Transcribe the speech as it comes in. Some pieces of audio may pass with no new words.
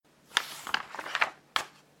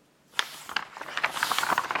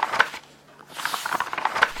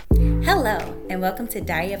and welcome to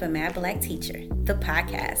Diary of a Mad Black Teacher, the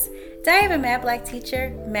podcast. Diary of a Mad Black Teacher,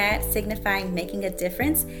 MAD signifying making a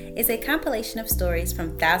difference, is a compilation of stories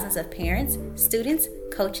from thousands of parents, students,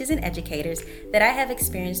 coaches, and educators that I have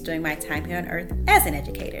experienced during my time here on Earth as an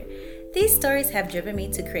educator. These stories have driven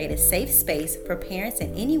me to create a safe space for parents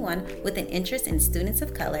and anyone with an interest in students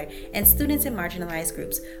of color and students in marginalized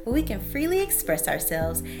groups, where we can freely express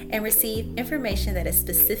ourselves and receive information that is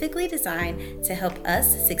specifically designed to help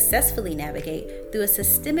us successfully navigate through a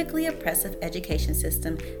systemically oppressive education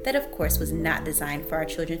system that, of course, was not designed for our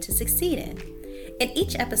children to succeed in. In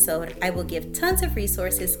each episode, I will give tons of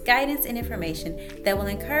resources, guidance, and information that will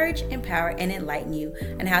encourage, empower, and enlighten you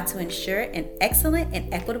on how to ensure an excellent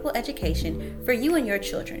and equitable education for you and your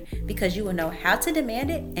children, because you will know how to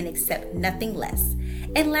demand it and accept nothing less.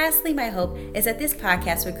 And lastly, my hope is that this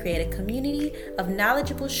podcast will create a community of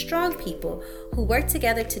knowledgeable, strong people who work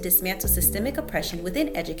together to dismantle systemic oppression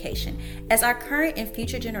within education, as our current and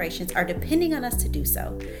future generations are depending on us to do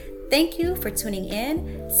so. Thank you for tuning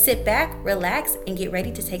in. Sit back, relax, and get ready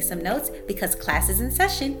to take some notes because class is in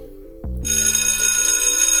session.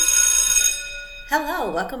 Hello,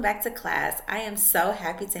 welcome back to class. I am so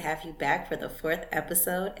happy to have you back for the fourth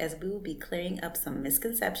episode, as we will be clearing up some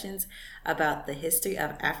misconceptions about the history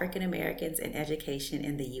of African Americans and education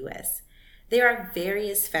in the U.S. There are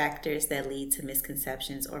various factors that lead to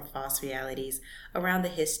misconceptions or false realities around the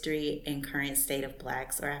history and current state of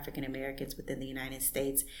Blacks or African Americans within the United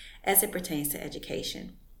States as it pertains to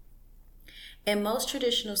education. In most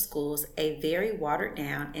traditional schools, a very watered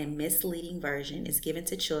down and misleading version is given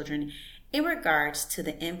to children in regards to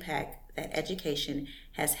the impact that education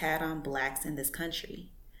has had on Blacks in this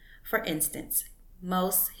country. For instance,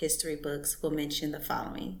 most history books will mention the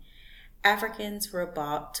following. Africans were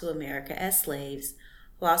brought to America as slaves.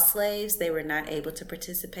 While slaves, they were not able to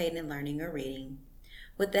participate in learning or reading.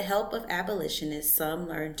 With the help of abolitionists, some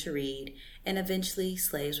learned to read, and eventually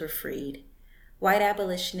slaves were freed. White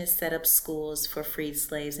abolitionists set up schools for freed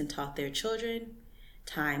slaves and taught their children.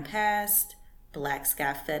 Time passed. Blacks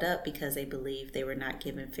got fed up because they believed they were not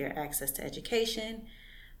given fair access to education.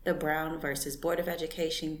 The Brown versus Board of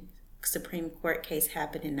Education Supreme Court case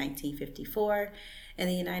happened in 1954, and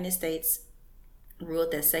the United States ruled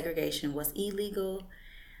that segregation was illegal.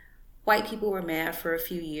 White people were mad for a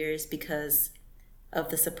few years because of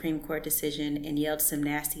the Supreme Court decision and yelled some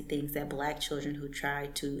nasty things at Black children who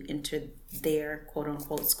tried to enter their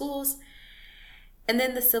quote-unquote schools. And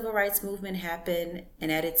then the Civil Rights Movement happened,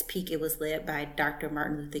 and at its peak, it was led by Dr.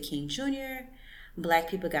 Martin Luther King Jr. Black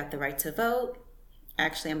people got the right to vote.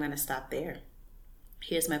 Actually, I'm going to stop there.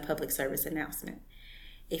 Here's my public service announcement.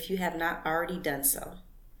 If you have not already done so,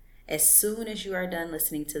 as soon as you are done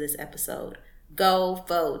listening to this episode, go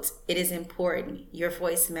vote. It is important. Your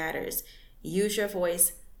voice matters. Use your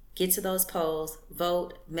voice. Get to those polls.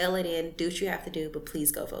 Vote. Mail it in. Do what you have to do, but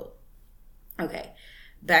please go vote. Okay,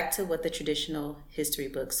 back to what the traditional history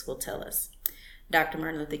books will tell us. Dr.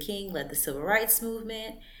 Martin Luther King led the Civil Rights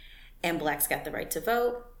Movement, and Blacks got the right to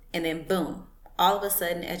vote. And then boom. All of a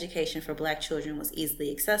sudden, education for Black children was easily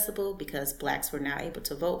accessible because Blacks were now able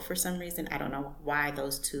to vote for some reason. I don't know why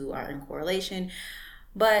those two are in correlation.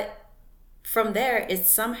 But from there, it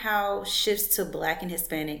somehow shifts to Black and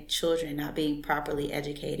Hispanic children not being properly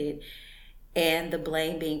educated and the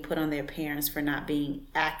blame being put on their parents for not being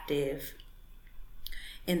active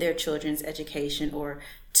in their children's education or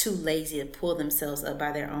too lazy to pull themselves up by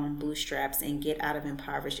their own bootstraps and get out of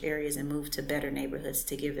impoverished areas and move to better neighborhoods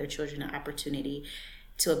to give their children an opportunity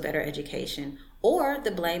to a better education. Or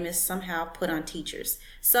the blame is somehow put on teachers.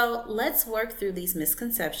 So let's work through these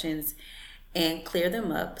misconceptions and clear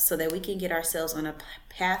them up so that we can get ourselves on a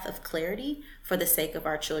path of clarity for the sake of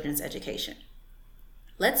our children's education.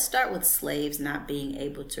 Let's start with slaves not being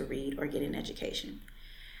able to read or get an education.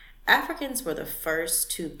 Africans were the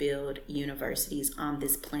first to build universities on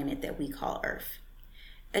this planet that we call Earth.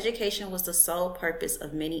 Education was the sole purpose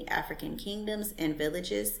of many African kingdoms and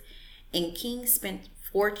villages, and kings spent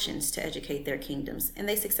fortunes to educate their kingdoms, and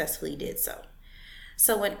they successfully did so.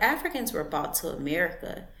 So when Africans were brought to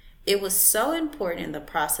America, it was so important in the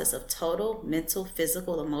process of total mental,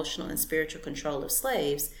 physical, emotional, and spiritual control of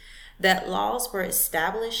slaves that laws were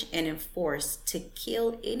established and enforced to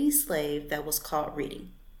kill any slave that was caught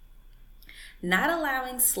reading. Not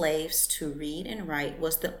allowing slaves to read and write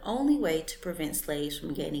was the only way to prevent slaves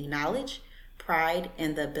from gaining knowledge, pride,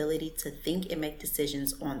 and the ability to think and make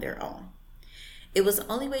decisions on their own. It was the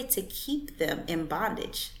only way to keep them in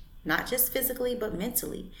bondage, not just physically, but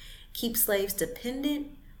mentally. Keep slaves dependent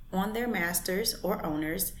on their masters or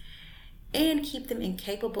owners, and keep them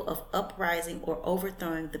incapable of uprising or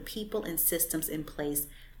overthrowing the people and systems in place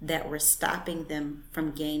that were stopping them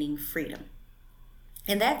from gaining freedom.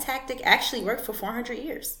 And that tactic actually worked for 400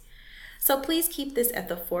 years. So please keep this at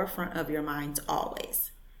the forefront of your minds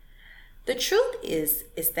always. The truth is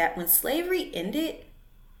that when slavery ended,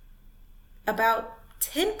 about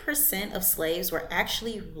 10% of slaves were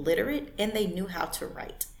actually literate and they knew how to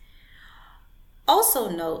write. Also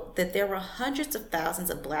note that there were hundreds of thousands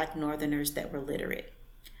of Black Northerners that were literate.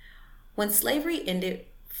 When slavery ended,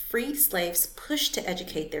 freed slaves pushed to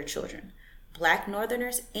educate their children. Black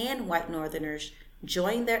Northerners and white Northerners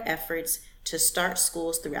joined their efforts to start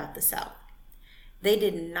schools throughout the South. They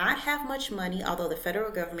did not have much money, although the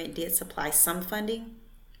federal government did supply some funding,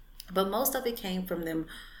 but most of it came from them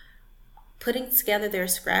putting together their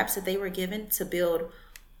scraps that they were given to build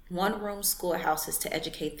one-room schoolhouses to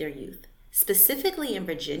educate their youth. Specifically in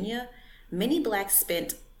Virginia, many Blacks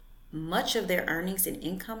spent much of their earnings and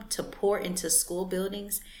income to pour into school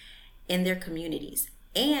buildings in their communities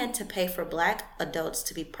and to pay for Black adults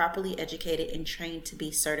to be properly educated and trained to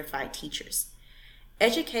be certified teachers.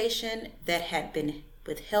 Education that had been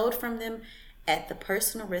withheld from them at the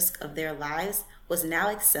personal risk of their lives was now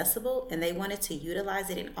accessible, and they wanted to utilize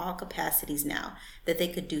it in all capacities now that they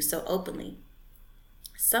could do so openly.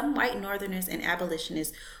 Some white Northerners and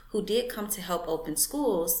abolitionists who did come to help open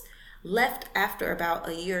schools left after about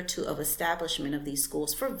a year or two of establishment of these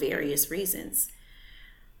schools for various reasons.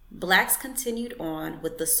 Blacks continued on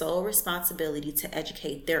with the sole responsibility to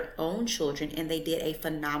educate their own children, and they did a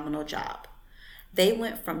phenomenal job. They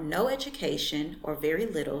went from no education, or very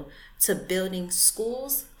little, to building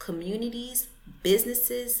schools, communities,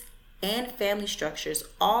 businesses, and family structures,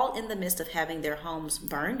 all in the midst of having their homes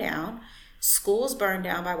burned down, schools burned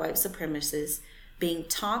down by white supremacists, being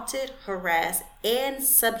taunted, harassed, and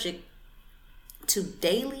subject to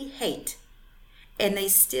daily hate. And they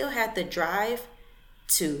still had the drive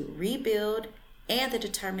to rebuild and the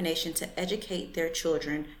determination to educate their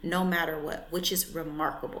children no matter what, which is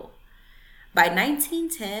remarkable. By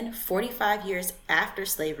 1910, 45 years after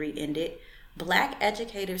slavery ended, Black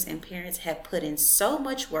educators and parents had put in so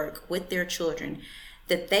much work with their children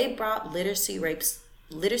that they brought literacy rates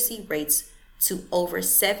to over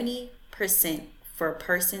 70% for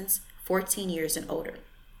persons 14 years and older,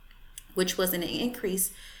 which was an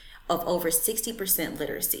increase of over 60%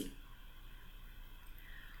 literacy.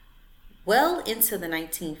 Well into the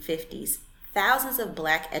 1950s, thousands of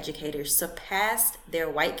Black educators surpassed their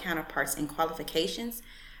white counterparts in qualifications,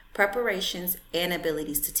 preparations, and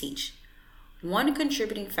abilities to teach. One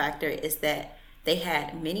contributing factor is that they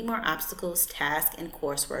had many more obstacles, tasks, and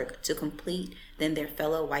coursework to complete than their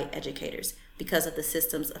fellow white educators because of the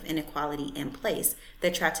systems of inequality in place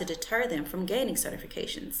that tried to deter them from gaining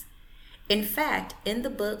certifications. In fact, in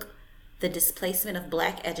the book, The Displacement of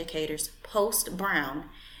Black Educators Post-Brown,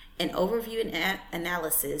 an overview and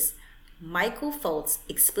analysis, Michael Foltz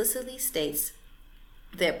explicitly states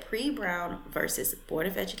that pre-Brown versus Board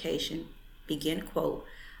of Education, begin quote,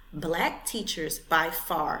 Black teachers by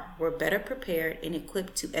far were better prepared and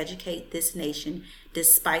equipped to educate this nation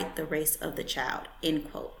despite the race of the child,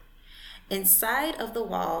 end quote. Inside of the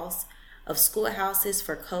walls of schoolhouses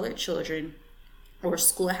for colored children, or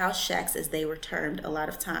schoolhouse shacks as they were termed a lot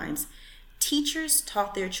of times, teachers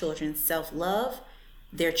taught their children self-love,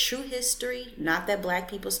 their true history, not that Black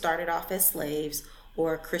people started off as slaves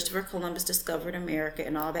or Christopher Columbus discovered America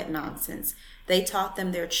and all that nonsense. They taught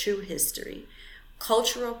them their true history.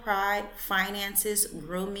 Cultural pride, finances,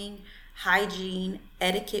 grooming, hygiene,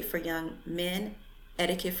 etiquette for young men,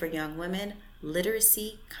 etiquette for young women,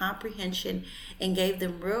 literacy, comprehension, and gave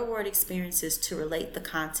them real-world experiences to relate the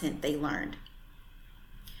content they learned.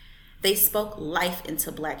 They spoke life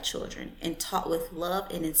into Black children and taught with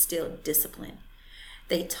love and instilled discipline.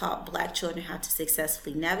 They taught Black children how to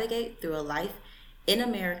successfully navigate through a life in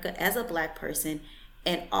America as a Black person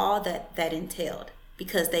and all that entailed,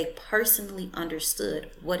 because they personally understood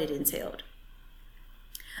what it entailed.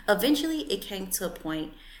 Eventually, it came to a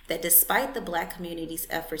point that despite the Black community's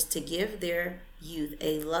efforts to give their youth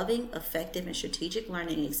a loving, effective, and strategic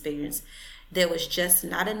learning experience, there was just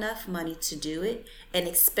not enough money to do it, and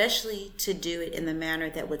especially to do it in the manner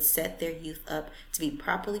that would set their youth up to be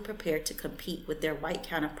properly prepared to compete with their white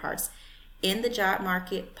counterparts in the job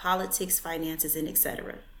market, politics, finances, and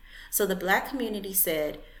etc. So the Black community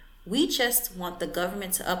said, we just want the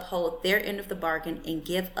government to uphold their end of the bargain and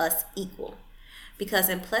give us equal. Because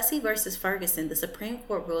in Plessy versus Ferguson, the Supreme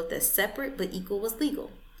Court ruled that separate but equal was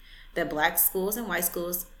legal, that Black schools and white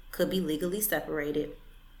schools could be legally separated,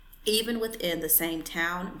 even within the same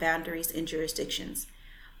town, boundaries, and jurisdictions.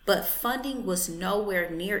 But funding was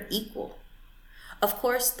nowhere near equal. Of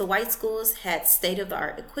course, the white schools had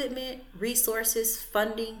state-of-the-art equipment, resources,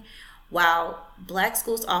 funding, while black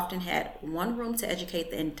schools often had one room to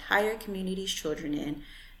educate the entire community's children in,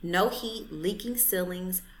 no heat, leaking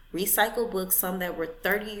ceilings, recycled books, some that were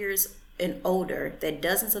 30 years and older, that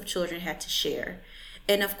dozens of children had to share.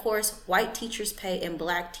 And of course, white teachers' pay and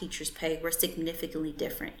black teachers' pay were significantly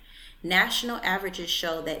different. National averages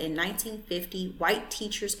show that in 1950, white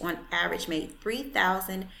teachers on average made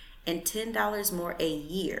 $3,010 more a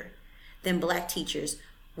year than black teachers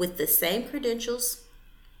with the same credentials,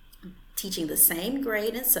 teaching the same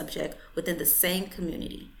grade and subject within the same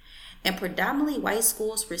community. And predominantly white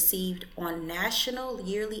schools received on national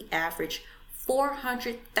yearly average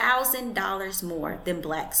 $400,000 more than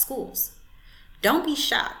black schools. Don't be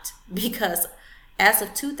shocked, because as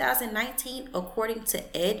of 2019, according to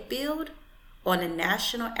EdBuild, on a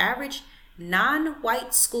national average,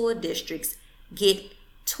 non-white school districts get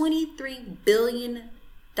 $23 billion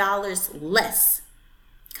less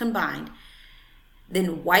combined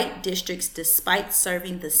than white districts, despite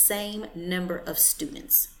serving the same number of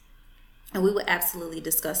students. And we will absolutely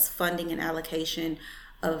discuss funding and allocation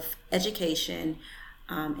of education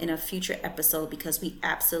in a future episode, because we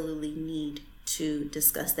absolutely need to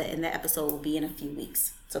discuss that. And that episode will be in a few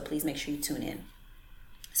weeks. So please make sure you tune in.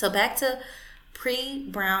 So back to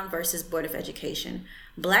pre-Brown versus Board of Education.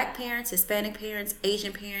 Black parents, Hispanic parents,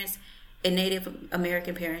 Asian parents, and Native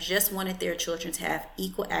American parents just wanted their children to have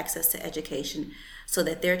equal access to education so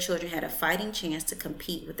that their children had a fighting chance to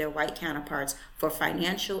compete with their white counterparts for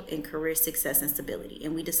financial and career success and stability.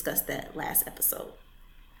 And we discussed that last episode.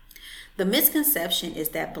 The misconception is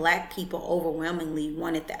that black people overwhelmingly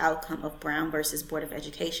wanted the outcome of Brown versus Board of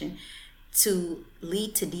Education to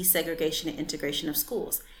lead to desegregation and integration of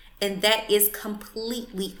schools. And that is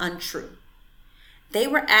completely untrue. They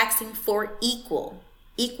were asking for equal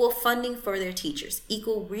funding for their teachers,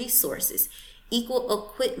 equal resources, equal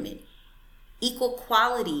equipment, equal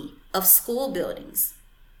quality of school buildings.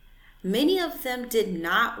 Many of them did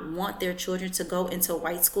not want their children to go into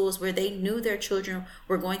white schools where they knew their children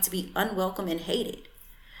were going to be unwelcome and hated.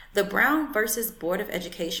 The Brown versus Board of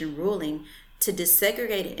Education ruling to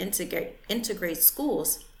desegregate and integrate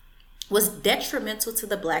schools was detrimental to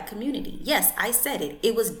the black community. Yes, I said it.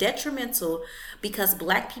 It was detrimental because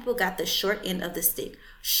black people got the short end of the stick,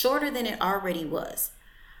 shorter than it already was.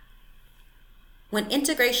 When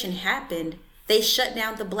integration happened, they shut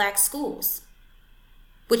down the black schools,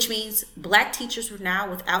 which means black teachers were now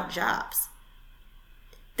without jobs.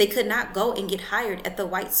 They could not go and get hired at the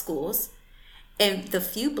white schools. And the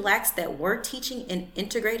few blacks that were teaching in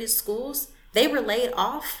integrated schools, they were laid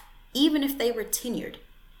off even if they were tenured.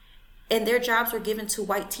 And their jobs were given to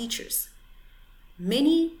white teachers.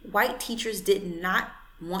 Many white teachers did not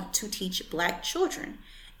want to teach black children,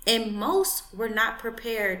 and most were not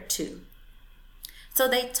prepared to. So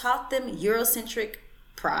they taught them Eurocentric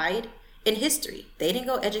pride in history. They didn't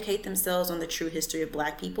go educate themselves on the true history of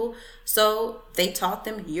black people. So they taught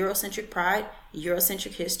them Eurocentric pride,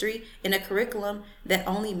 Eurocentric history in a curriculum that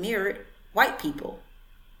only mirrored white people.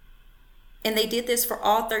 And they did this for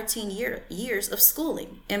all 13 years of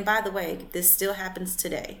schooling. And by the way, this still happens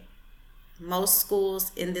today. Most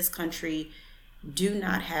schools in this country do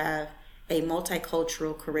not have a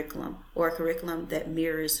multicultural curriculum or a curriculum that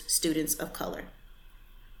mirrors students of color.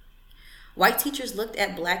 White teachers looked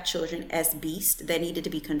at black children as beasts that needed to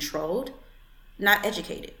be controlled, not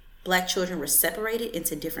educated. Black children were separated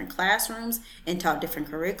into different classrooms and taught different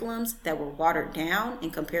curriculums that were watered down in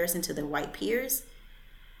comparison to their white peers.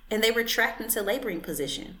 And they were tracked into laboring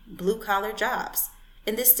position, blue-collar jobs.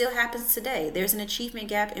 And this still happens today. There's an achievement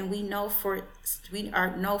gap, and we know for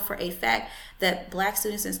a fact that black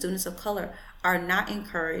students and students of color are not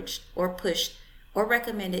encouraged or pushed or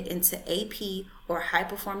recommended into AP or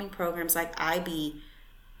high-performing programs like IB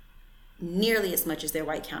nearly as much as their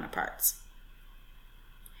white counterparts.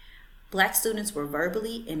 Black students were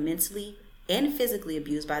verbally and mentally and physically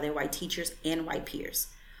abused by their white teachers and white peers.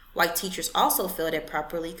 White teachers also failed at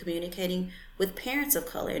properly communicating with parents of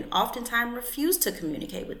color and oftentimes refused to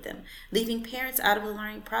communicate with them, leaving parents out of the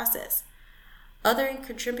learning process. Other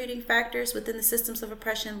contributing factors within the systems of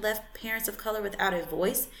oppression left parents of color without a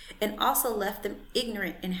voice and also left them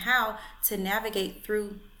ignorant in how to navigate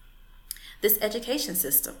through this education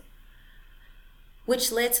system,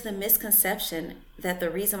 which led to the misconception that the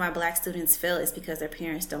reason why black students fail is because their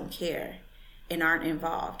parents don't care and aren't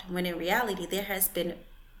involved, when in reality there has been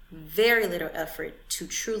very little effort to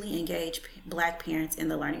truly engage black parents in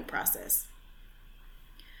the learning process.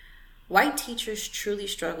 White teachers truly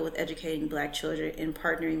struggle with educating black children and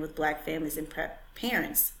partnering with black families and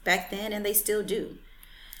parents back then, and they still do.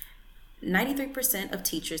 93% of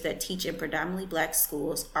teachers that teach in predominantly Black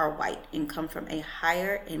schools are white and come from a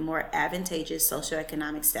higher and more advantageous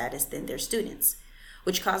socioeconomic status than their students,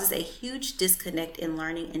 which causes a huge disconnect in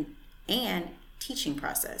learning and teaching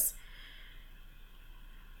process.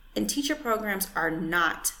 And teacher programs are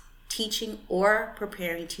not teaching or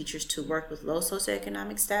preparing teachers to work with low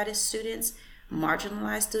socioeconomic status students,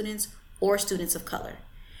 marginalized students, or students of color.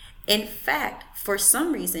 In fact, for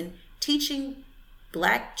some reason, teaching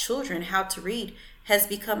Black children how to read has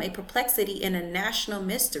become a perplexity and a national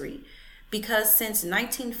mystery, because since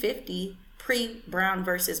 1950, pre-Brown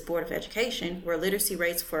versus Board of Education, where literacy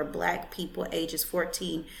rates for Black people ages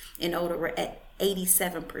 14 and older were at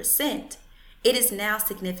 87%, it is now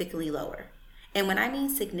significantly lower. And when I mean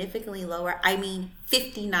significantly lower, I mean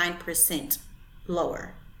 59%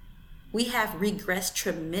 lower. We have regressed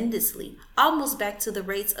tremendously, almost back to the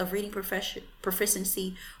rates of reading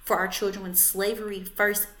proficiency for our children when slavery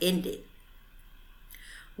first ended.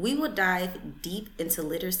 We will dive deep into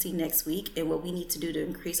literacy next week and what we need to do to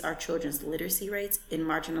increase our children's literacy rates in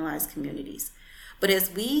marginalized communities. But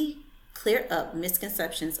as we clear up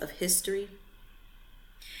misconceptions of history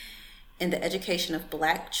in the education of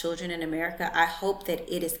Black children in America, I hope that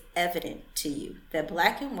it is evident to you that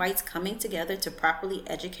Black and whites coming together to properly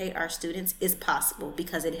educate our students is possible,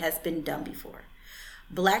 because it has been done before.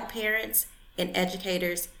 Black parents and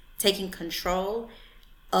educators taking control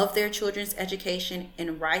of their children's education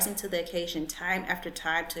and rising to the occasion time after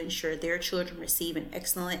time to ensure their children receive an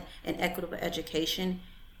excellent and equitable education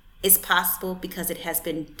is possible because it has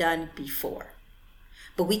been done before.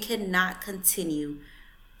 But we cannot continue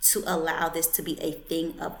to allow this to be a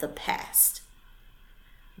thing of the past.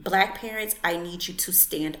 Black parents, I need you to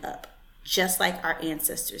stand up, just like our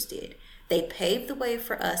ancestors did. They paved the way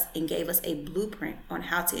for us and gave us a blueprint on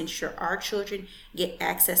how to ensure our children get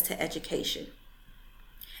access to education.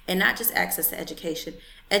 And not just access to education,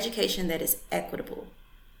 education that is equitable.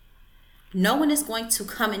 No one is going to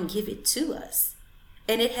come and give it to us,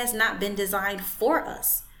 and it has not been designed for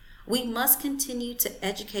us. We must continue to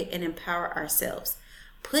educate and empower ourselves.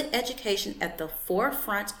 Put education at the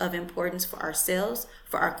forefront of importance for ourselves,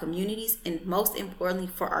 for our communities, and most importantly,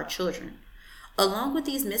 for our children. Along with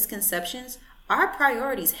these misconceptions, our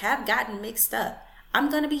priorities have gotten mixed up.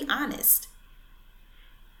 I'm going to be honest.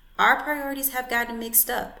 Our priorities have gotten mixed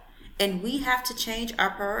up, and we have to change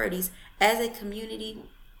our priorities as a community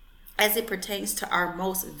as it pertains to our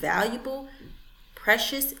most valuable,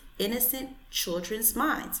 precious, innocent children's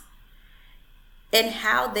minds and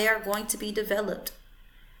how they are going to be developed.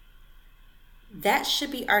 That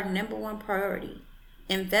should be our number one priority.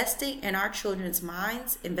 Investing in our children's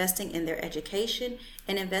minds, investing in their education,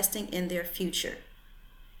 and investing in their future.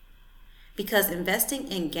 Because investing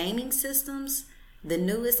in gaming systems, the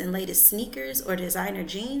newest and latest sneakers or designer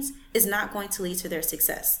jeans is not going to lead to their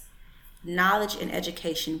success. Knowledge and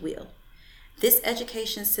education will. This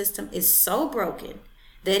education system is so broken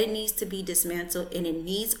that it needs to be dismantled, and it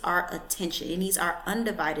needs our attention. It needs our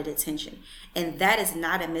undivided attention. And that is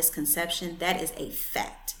not a misconception. That is a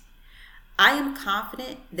fact. I am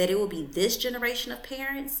confident that it will be this generation of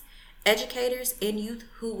parents, educators, and youth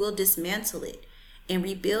who will dismantle it and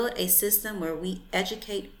rebuild a system where we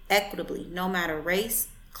educate equitably, no matter race,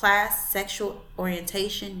 class, sexual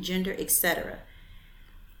orientation, gender, etc.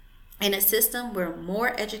 In a system where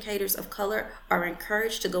more educators of color are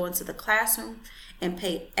encouraged to go into the classroom and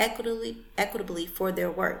pay equitably for their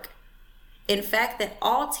work. In fact, that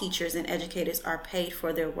all teachers and educators are paid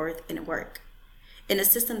for their worth and work. In a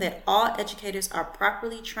system that all educators are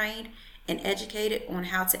properly trained and educated on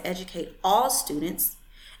how to educate all students.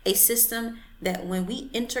 A system that when we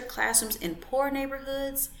enter classrooms in poor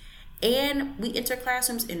neighborhoods and we enter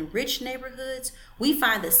classrooms in rich neighborhoods, we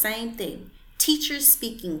find the same thing. Teachers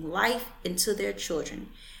speaking life into their children.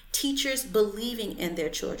 Teachers believing in their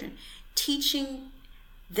children. Teaching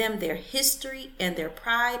them their history and their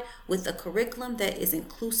pride with a curriculum that is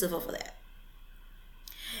inclusive of that.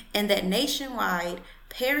 And that nationwide,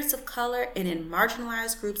 parents of color and in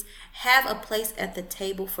marginalized groups have a place at the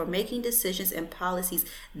table for making decisions and policies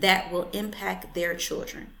that will impact their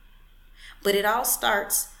children. But it all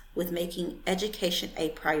starts with making education a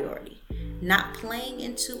priority, not playing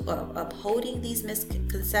into or upholding these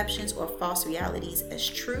misconceptions or false realities as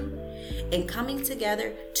true, and coming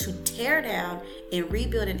together to tear down and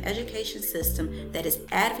rebuild an education system that is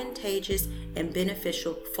advantageous and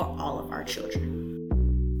beneficial for all of our children.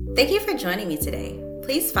 Thank you for joining me today.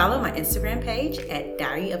 Please follow my Instagram page at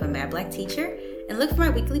Diary of a Mad Black Teacher and look for my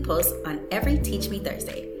weekly posts on every Teach Me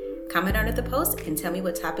Thursday. Comment under the post and tell me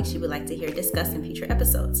what topics you would like to hear discussed in future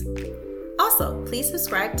episodes. Also, please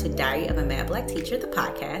subscribe to Diary of a Mad Black Teacher, the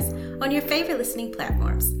podcast, on your favorite listening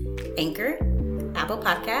platforms: Anchor, Apple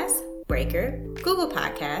Podcasts, Breaker, Google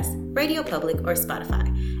Podcasts, Radio Public, or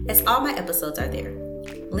Spotify, as all my episodes are there.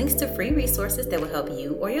 Links to free resources that will help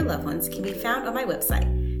you or your loved ones can be found on my website,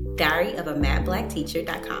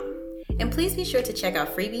 diaryofamadblackteacher.com. And please be sure to check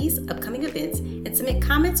out freebies, upcoming events, and submit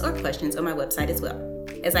comments or questions on my website as well,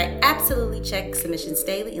 as I absolutely check submissions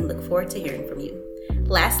daily and look forward to hearing from you.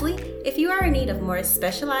 Lastly, if you are in need of more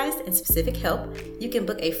specialized and specific help, you can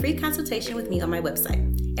book a free consultation with me on my website.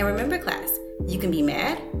 And remember, class, you can be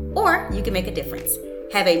mad or you can make a difference.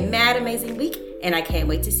 Have a mad amazing week, and I can't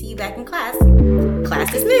wait to see you back in class.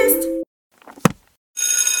 Class dismissed.